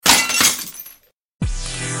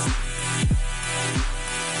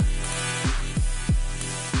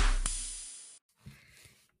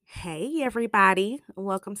Hey, everybody.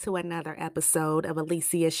 Welcome to another episode of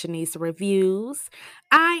Alicia Shanice Reviews.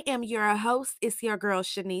 I am your host. It's your girl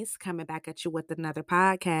Shanice coming back at you with another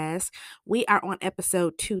podcast. We are on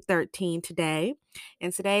episode 213 today,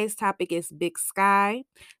 and today's topic is Big Sky,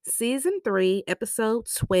 Season 3, Episode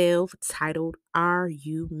 12, titled Are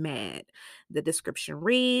You Mad? The description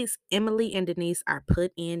reads Emily and Denise are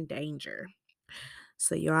put in danger.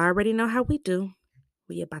 So, you already know how we do.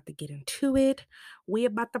 We about to get into it. We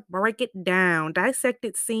about to break it down, dissect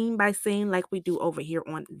it scene by scene like we do over here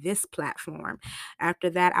on this platform. After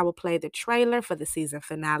that, I will play the trailer for the season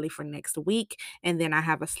finale for next week. And then I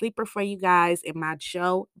have a sleeper for you guys in my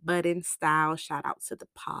Joe Budden style. Shout out to the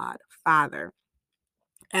pod father.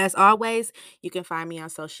 As always, you can find me on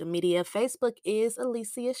social media. Facebook is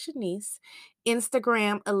Alicia Shanice.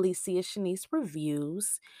 Instagram, Alicia Shanice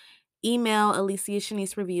Reviews. Email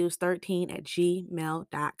AliciaShaniceReviews13 at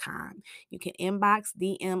gmail.com. You can inbox,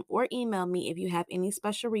 DM, or email me if you have any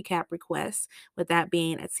special recap requests, with that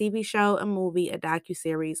being a TV show, a movie, a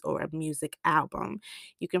docuseries, or a music album.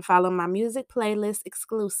 You can follow my music playlist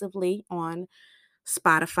exclusively on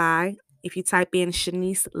Spotify. If you type in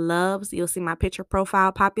Shanice Loves, you'll see my picture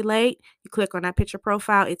profile populate. You click on that picture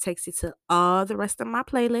profile, it takes you to all the rest of my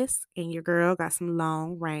playlists, and your girl got some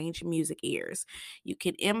long range music ears. You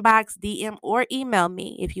can inbox, DM, or email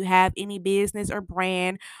me if you have any business or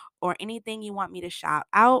brand or anything you want me to shout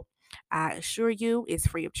out. I assure you it's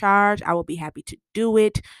free of charge. I will be happy to do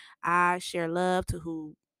it. I share love to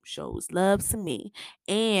who shows love to me.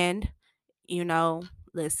 And, you know,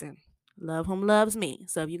 listen. Love whom loves me.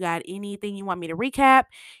 So if you got anything you want me to recap,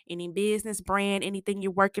 any business, brand, anything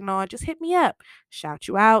you're working on, just hit me up. Shout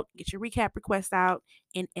you out, get your recap request out,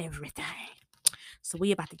 and everything. So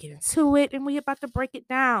we about to get into it and we about to break it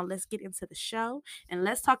down. Let's get into the show and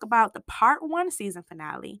let's talk about the part one season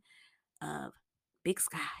finale of Big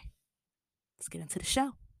Sky. Let's get into the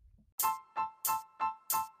show.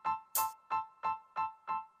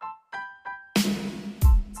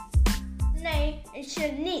 Name is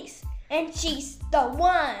Shanice, and she's the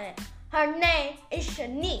one. Her name is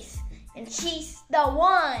Shanice, and she's the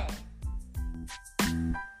one.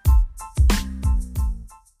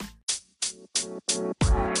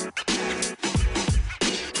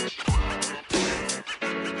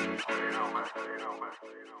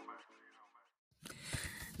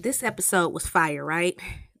 This episode was fire, right?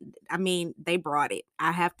 I mean, they brought it.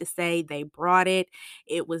 I have to say, they brought it.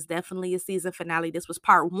 It was definitely a season finale. This was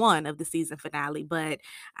part one of the season finale, but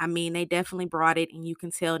I mean, they definitely brought it, and you can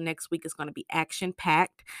tell next week is going to be action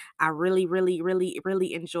packed. I really, really, really,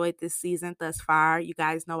 really enjoyed this season thus far. You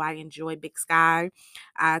guys know I enjoy Big Sky.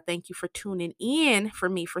 Thank you for tuning in for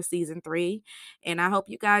me for season 3, and I hope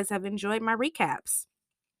you guys have enjoyed my recaps.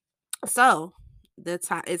 So,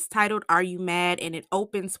 it's titled "Are You Mad?" and it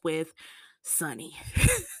opens with Sunny.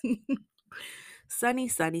 Sunny,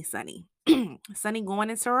 Sunny, Sunny. Sunny going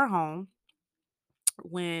into her home.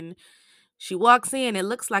 When she walks in, it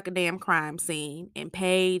looks like a damn crime scene, and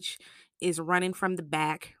Paige is running from the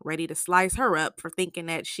back, ready to slice her up for thinking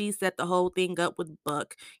that she set the whole thing up with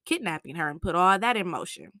Buck kidnapping her and put all that in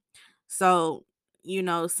motion. So,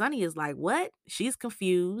 Sunny is like, "What?" She's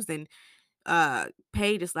confused, and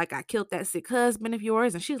Paige is like, "I killed that sick husband of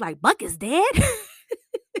yours," and she's like, "Buck is dead."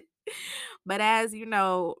 But as you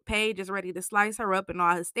know, Paige is ready to slice her up and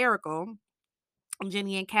all hysterical.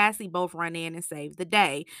 Jenny and Cassie both run in and save the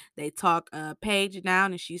day. They talk Paige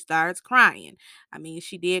down and she starts crying. I mean,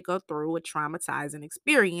 she did go through a traumatizing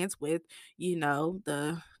experience with,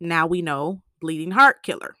 the now we know bleeding heart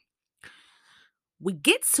killer. We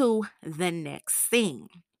get to the next scene.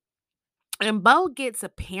 And Bo gets a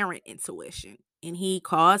parent intuition, and he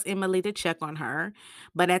calls Emily to check on her.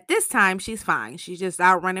 But at this time, she's fine. She's just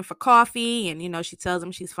out running for coffee, and, she tells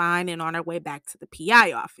him she's fine and on her way back to the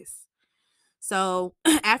PI office. So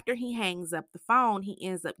after he hangs up the phone, he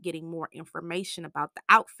ends up getting more information about the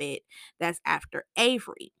outfit that's after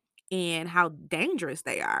Avery and how dangerous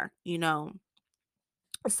they are.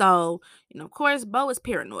 So, of course, Bo is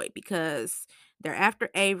paranoid because they're after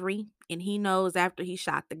Avery, and he knows after he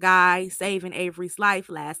shot the guy saving Avery's life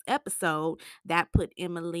last episode, that put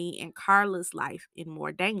Emily and Carla's life in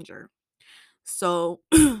more danger. So,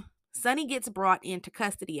 Sunny gets brought into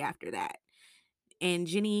custody after that. And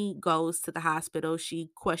Jenny goes to the hospital. She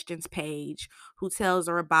questions Paige, who tells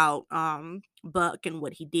her about Buck and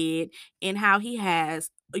what he did and how he has,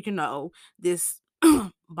 this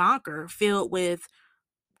bonker filled with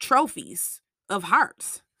trophies of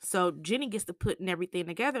hearts. So Jenny gets to putting everything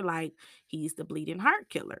together like he's the bleeding heart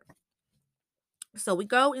killer. So we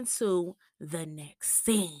go into the next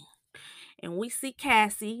scene. And we see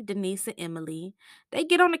Cassie, Denise, and Emily. They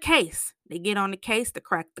get on the case. They get on the case to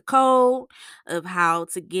crack the code of how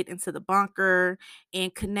to get into the bunker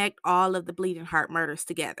and connect all of the Bleeding Heart murders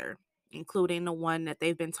together, including the one that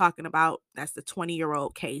they've been talking about. That's the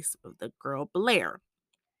 20-year-old case of the girl Blair.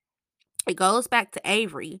 It goes back to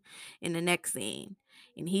Avery in the next scene.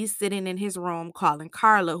 And he's sitting in his room calling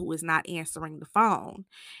Carla, who is not answering the phone.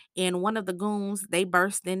 And one of the goons, they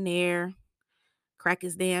burst in there, crack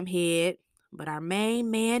his damn head. But our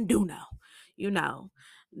main man, Duno, you know,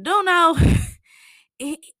 Duno,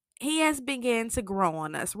 he, he has begun to grow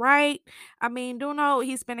on us, right? I mean, Duno,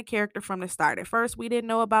 he's been a character from the start. At first, we didn't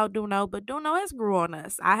know about Duno, but Duno has grew on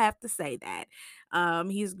us. I have to say that.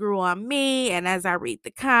 He's grew on me, and as I read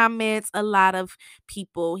the comments, a lot of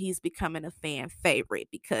people, he's becoming a fan favorite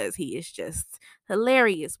because he is just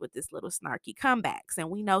hilarious with his little snarky comebacks, and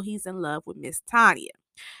we know he's in love with Miss Tanya.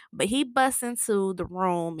 But he busts into the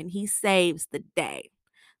room and he saves the day.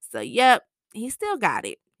 So, yep, he still got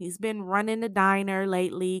it. He's been running the diner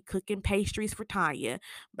lately, cooking pastries for Tanya,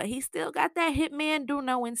 but he still got that hitman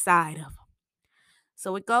Duno inside of him.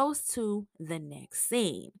 So it goes to the next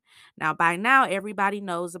scene. Now, by now, everybody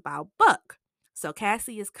knows about Buck. So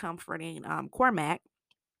Cassie is comforting Cormac,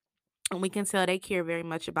 and we can tell they care very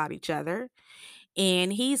much about each other.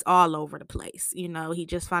 And he's all over the place. You know, he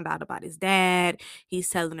just found out about his dad. He's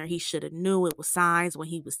telling her he should have knew it was signs when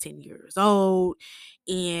he was 10 years old.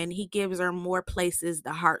 And he gives her more places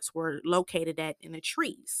the hearts were located at in the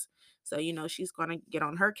trees. So, you know, she's going to get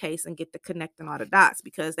on her case and get to connecting all the dots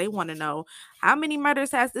because they want to know how many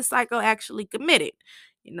murders has this psycho actually committed.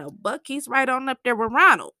 You know, Buck, he's right on up there with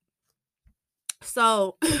Ronald.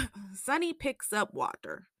 So, Sonny picks up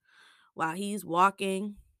Walter while he's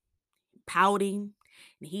walking, pouting,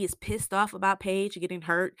 and he is pissed off about Paige getting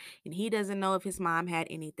hurt, and he doesn't know if his mom had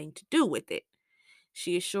anything to do with it.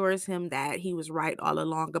 She assures him that he was right all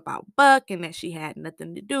along about Buck and that she had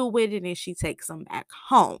nothing to do with it, and she takes him back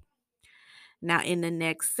home. Now, in the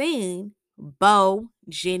next scene, Bo,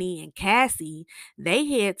 Jenny, and Cassie, they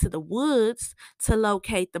head to the woods to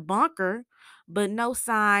locate the bunker, but no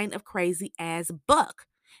sign of crazy ass Buck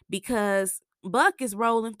because Buck is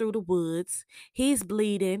rolling through the woods. He's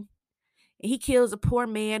bleeding. He kills a poor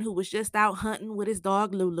man who was just out hunting with his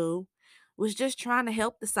dog Lulu, was just trying to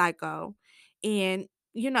help the psycho. And,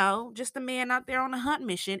 you know, just a man out there on a hunt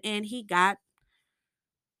mission. And he got,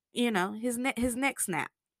 you know, his neck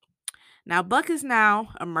snapped. Now, Buck is now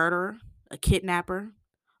a murderer, a kidnapper,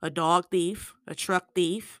 a dog thief, a truck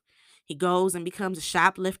thief. He goes and becomes a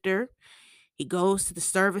shoplifter. He goes to the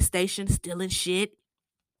service station stealing shit.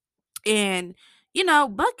 And, you know,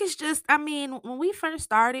 Buck is just, I mean, when we first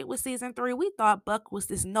started with season 3, we thought Buck was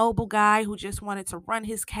this noble guy who just wanted to run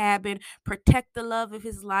his cabin, protect the love of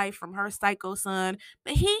his life from her psycho son.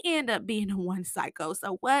 But he ended up being the one psycho.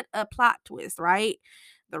 So, what a plot twist, right?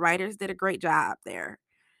 The writers did a great job there.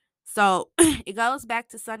 So it goes back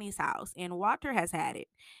to Sonny's house, and Walter has had it.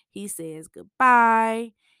 He says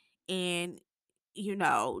goodbye, and you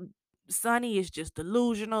know, Sonny is just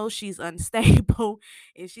delusional. She's unstable,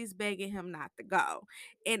 and she's begging him not to go.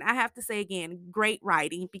 And I have to say again, great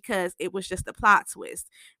writing because it was just a plot twist.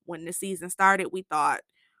 When the season started, we thought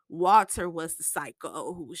Walter was the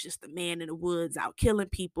psycho who was just the man in the woods out killing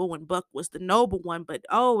people when Buck was the noble one. But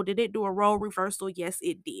oh, did it do a role reversal? Yes,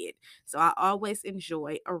 it did. So I always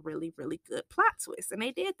enjoy a really, really good plot twist. And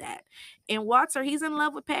they did that. And Walter, he's in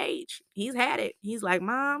love with Paige. He's had it. He's like,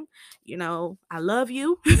 Mom, you know, I love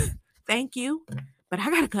you. Thank you. But I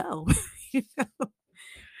gotta go. You know?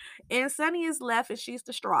 And Sunny is left and she's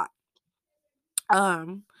distraught.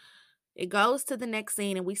 Um, it goes to the next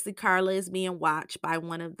scene, and we see Carla is being watched by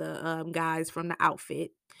one of the guys from the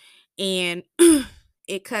outfit. And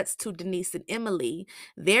it cuts to Denise and Emily.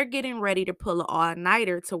 They're getting ready to pull an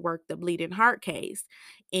all-nighter to work the Bleeding Heart case.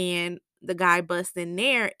 And the guy busts in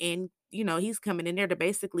there and, you know, he's coming in there to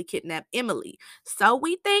basically kidnap Emily. So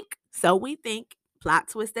we think. Plot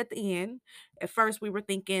twist at the end. At first, we were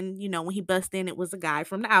thinking, you know, when he bust in, it was a guy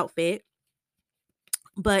from the outfit.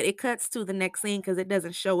 But it cuts to the next scene because it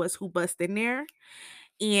doesn't show us who bust in there.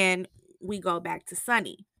 And we go back to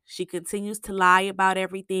Sunny. She continues to lie about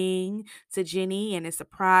everything to Jenny and is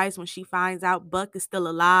surprised when she finds out Buck is still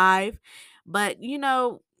alive. But, you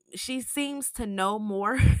know, she seems to know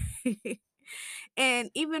more.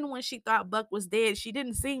 And even when she thought Buck was dead, she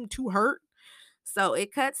didn't seem too hurt. So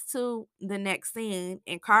it cuts to the next scene,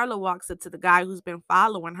 and Carla walks up to the guy who's been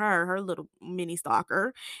following her, her little mini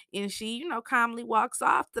stalker, and she, you know, calmly walks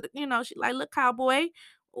off to the, you know, she like, look, cowboy,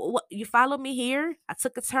 What, you follow me here? I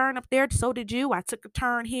took a turn up there. So did you. I took a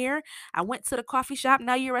turn here. I went to the coffee shop.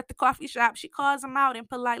 Now you're at the coffee shop. She calls him out and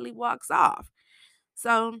politely walks off.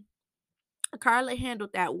 So Carla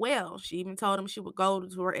handled that well. She even told him she would go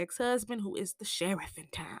to her ex-husband, who is the sheriff in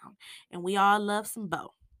town. And we all love some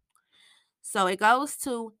Bo. So it goes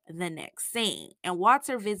to the next scene. And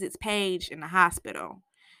Walter visits Paige in the hospital.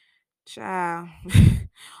 Child,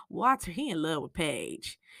 Walter, he in love with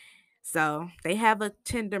Paige. So they have a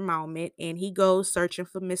tender moment and he goes searching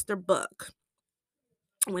for Mr. Buck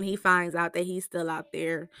when he finds out that he's still out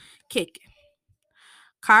there kicking.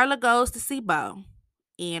 Carla goes to see Bo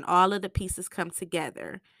and all of the pieces come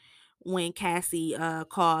together when Cassie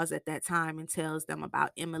calls at that time and tells them about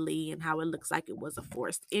Emily and how it looks like it was a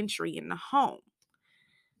forced entry in the home.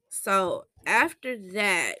 So after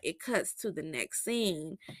that, it cuts to the next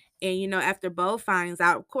scene. And, after Bo finds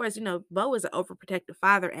out, of course, Bo is an overprotective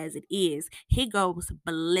father as it is. He goes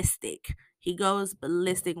ballistic. He goes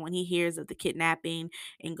ballistic when he hears of the kidnapping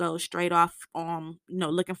and goes straight off on,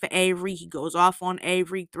 looking for Avery. He goes off on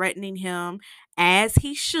Avery, threatening him as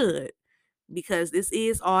he should, because this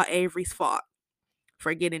is all Avery's fault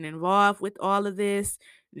for getting involved with all of this,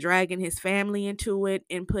 dragging his family into it,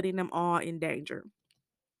 and putting them all in danger.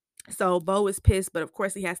 So Bo is pissed, but of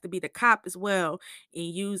course he has to be the cop as well and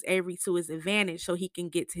use Avery to his advantage so he can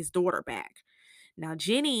get his daughter back. Now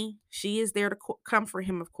Jenny, she is there to comfort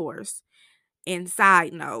him, of course. And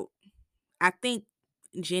side note, I think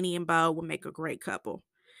Jenny and Bo would make a great couple.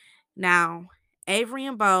 Now, Avery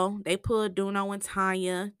and Bo, they pulled Duno and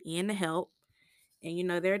Tanya in to help. And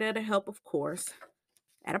they're there to help, of course,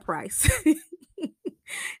 at a price.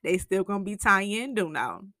 They still gonna be Tanya and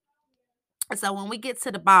Duno. So when we get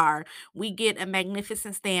to the bar, we get a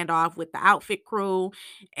magnificent standoff with the outfit crew,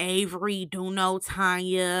 Avery, Duno,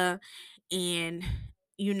 Tanya, and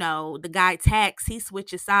the guy Tex, he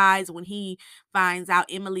switches sides when he finds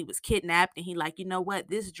out Emily was kidnapped, and he like, you know what,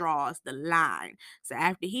 this draws the line. So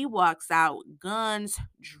after he walks out, guns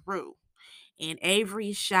drew. And Avery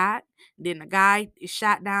is shot. Then the guy is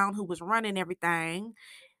shot down who was running everything.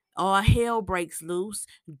 All hell breaks loose.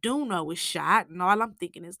 Duno is shot, and all I'm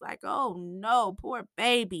thinking is like, oh no, poor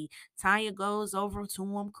baby. Tanya goes over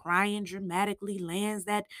to him, crying dramatically, lands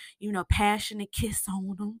that, passionate kiss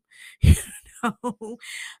on him.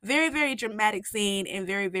 Very, very dramatic scene and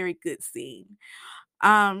very, very good scene.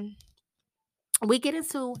 We get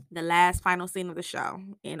into the last final scene of the show,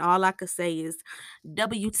 and all I could say is,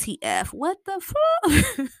 WTF? What the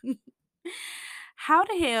fuck? How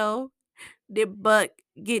the hell did Buck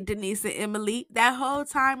get Denise and Emily that whole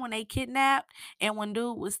time when they kidnapped, and when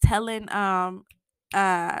dude was telling Bo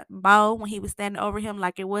when he was standing over him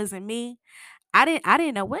like it wasn't me? I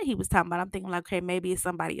didn't know what he was talking about. I'm thinking like, okay, maybe it's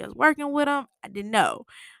somebody else working with him. I didn't know.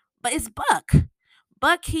 But it's Buck.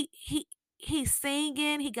 Buck, he's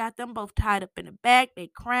singing. He got them both tied up in the back. They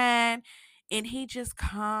crying. And he just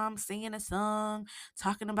comes singing a song,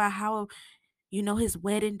 talking about how his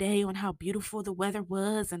wedding day and how beautiful the weather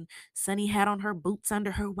was, and Sunny had on her boots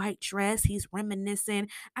under her white dress. He's reminiscing.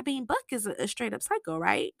 I mean, Buck is a straight up psycho,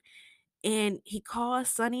 right? And he calls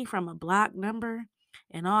Sunny from a block number,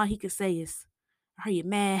 and all he could say is, "Are you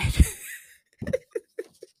mad?"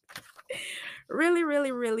 Really,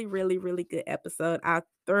 really, really, really, really good episode. I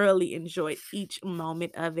thoroughly enjoyed each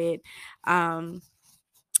moment of it. It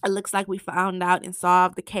looks like we found out and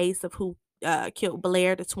solved the case of who killed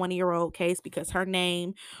Blair, the 20-year-old case, because her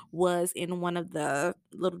name was in one of the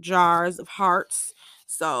little jars of hearts.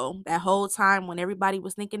 So that whole time when everybody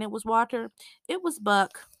was thinking it was Walter, it was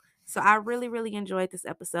Buck. So I really, really enjoyed this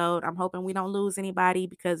episode. I'm hoping we don't lose anybody,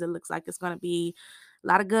 because it looks like it's going to be a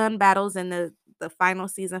lot of gun battles in the final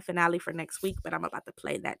season finale for next week. But I'm about to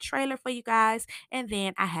play that trailer for you guys, and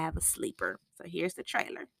then I have a sleeper. So here's the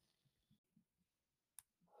trailer.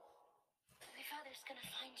 My father's gonna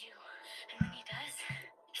find you, and when he does,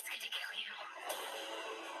 he's gonna kill you.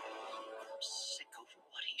 I'm sick of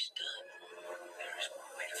what he's done. There is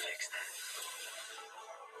one way to fix that.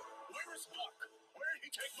 Where is Buck? Where did he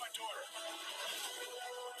take my daughter?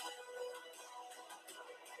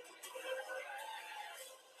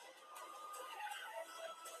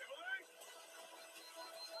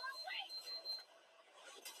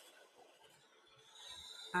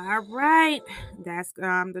 All right, that's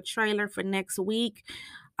the trailer for next week.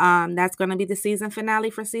 That's gonna be the season finale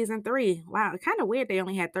for season 3. Wow, kind of weird they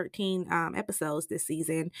only had 13 episodes this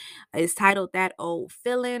season. It's titled That Old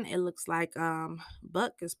Feeling. It looks like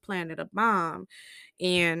Buck is planted a bomb,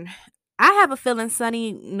 and I have a feeling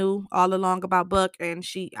Sunny knew all along about Buck, and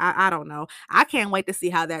I don't know. I can't wait to see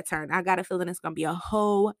how that turned. I got a feeling it's gonna be a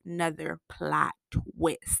whole nother plot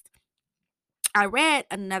twist. I read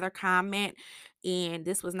another comment, and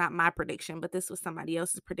this was not my prediction, but this was somebody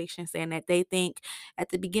else's prediction, saying that they think at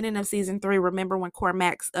the beginning of season 3, remember when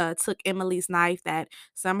Cormax took Emily's knife, that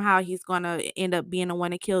somehow he's going to end up being the one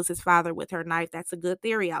that kills his father with her knife. That's a good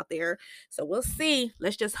theory out there. So we'll see.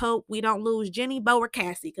 Let's just hope we don't lose Jenny, Bo, or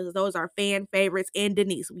Cassie, because those are fan favorites, and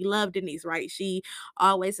Denise. We love Denise, right? She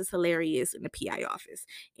always is hilarious in the PI office.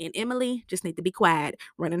 And Emily just need to be quiet,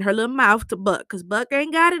 running her little mouth to Buck, because Buck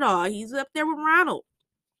ain't got it all. He's up there with Ronald,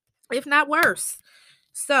 if not worse.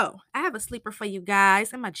 So I have a sleeper for you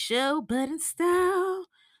guys in my Joe Budden style.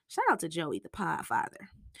 Shout out to Joey, the Podfather.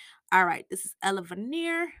 All right, this is Ella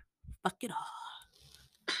Veneer. Fuck it all.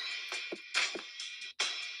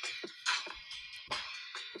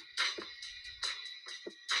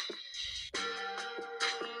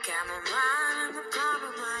 Got my mind in the palm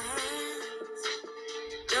of my hands.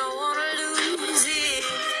 Don't wanna lose it.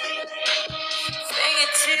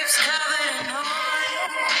 Fingertips covered in oil.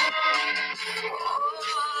 Oh,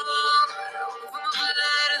 from the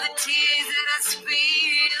blood of the tears that I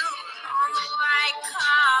spilled on the white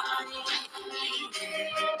carpet.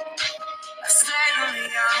 I suddenly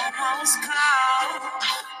almost called,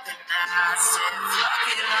 and I said, fuck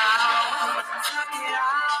it all, fuck it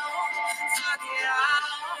all, fuck it all,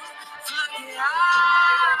 fuck it all,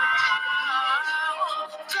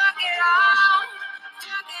 fuck it all, fuck it all,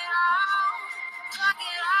 fuck it all, fuck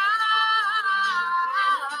it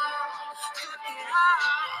all,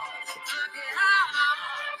 fuck it all,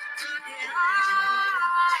 fuck it all,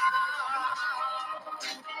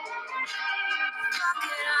 fuck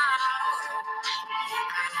it all.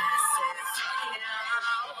 I said, fuck it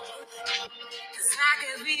all. 'Cause I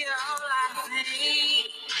could be a whole lot of things.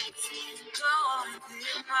 Going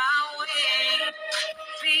through my way.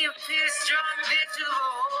 Be a pissed drunk bitch of a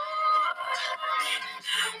whore.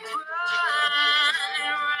 Running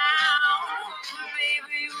around.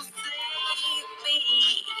 Maybe you save me.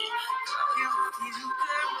 You could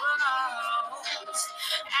boss.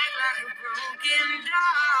 Act like a broken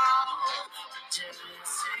doll. Just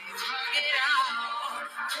say fuck it all.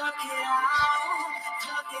 Fuck it all.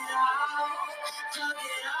 Fuck it all. Fuck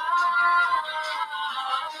it all.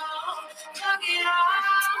 Fuck it all.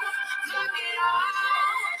 Fuck it all.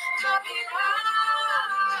 Fuck it all.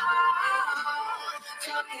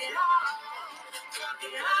 Fuck it all. Fuck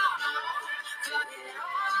it all. Fuck it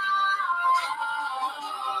all.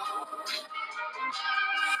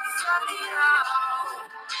 Fuck it all.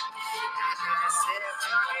 I said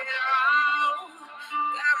fuck it all.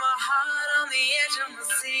 Got my heart on the edge of my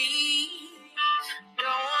seat. Don't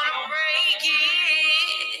wanna break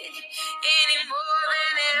it any more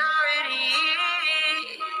than it already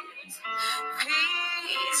is.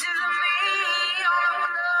 Pieces of me on the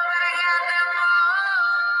floor, but I got them all.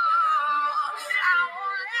 I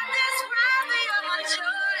won't let this ride me on my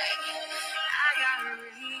joy. I gotta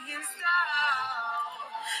reinstall.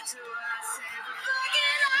 So I said, fuck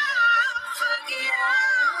it all, fuck it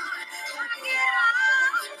all, fuck it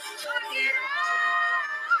all, fuck it all.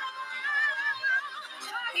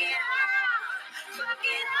 Fuck it all, fuck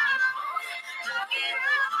it all, fuck it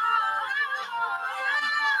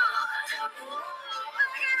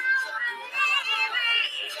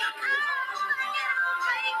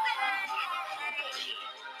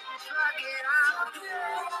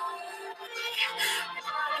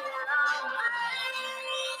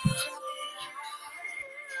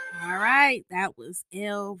All right, that was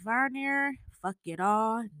Elle Varner. Fuck it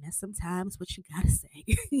all. And that's sometimes what you gotta say.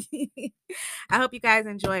 I hope you guys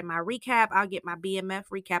enjoyed my recap. I'll get my BMF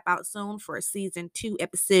recap out soon for season 2,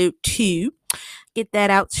 episode 2. Get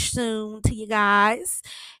that out soon to you guys.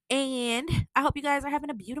 And I hope you guys are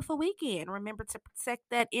having a beautiful weekend. Remember to protect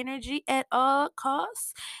that energy at all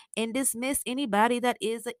costs and dismiss anybody that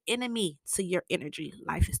is an enemy to your energy.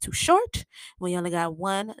 Life is too short. We only got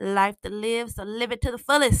one life to live, so live it to the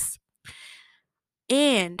fullest.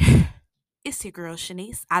 And it's your girl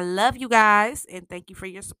Shanice. I love you guys and thank you for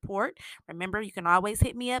your support. Remember, you can always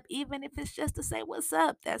hit me up, even if it's just to say what's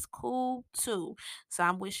up. That's cool too. So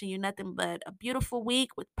I'm wishing you nothing but a beautiful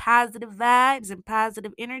week with positive vibes and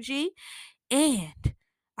positive energy. And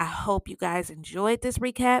I hope you guys enjoyed this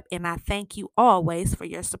recap. And I thank you always for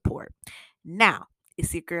your support. Now,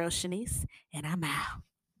 it's your girl Shanice, and I'm out.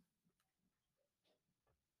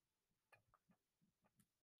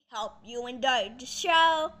 Hope you enjoyed the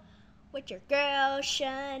show with your girl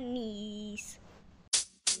Shanice.